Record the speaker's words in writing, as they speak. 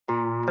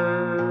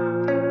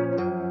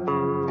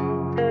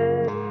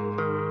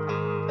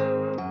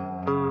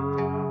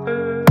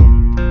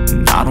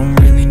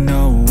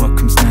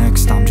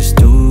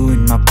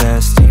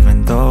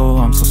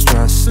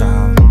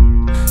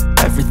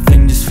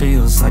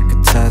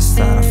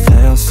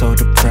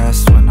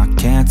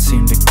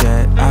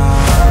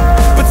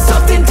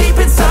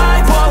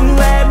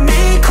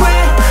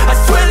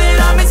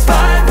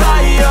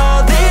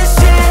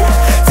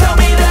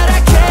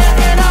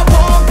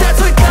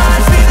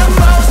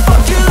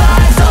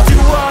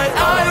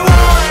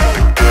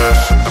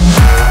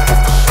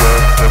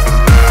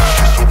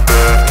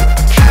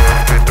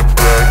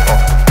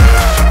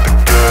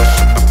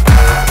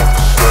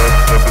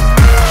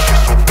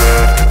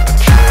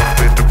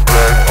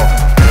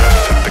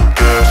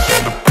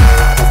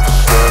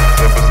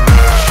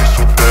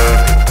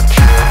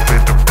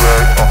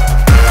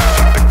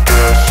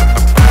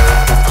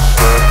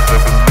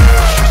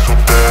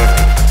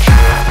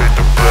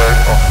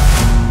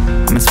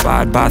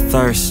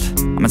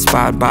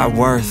inspired by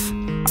worth.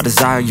 I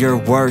desire your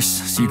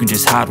worst, so you can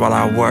just hide while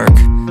I work.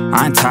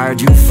 I ain't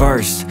tired, you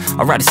first.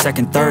 I'll write a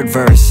second, third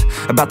verse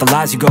about the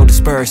lies you go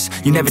disperse.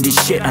 You never did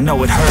shit, I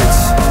know it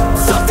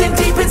hurts. Something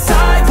deep inside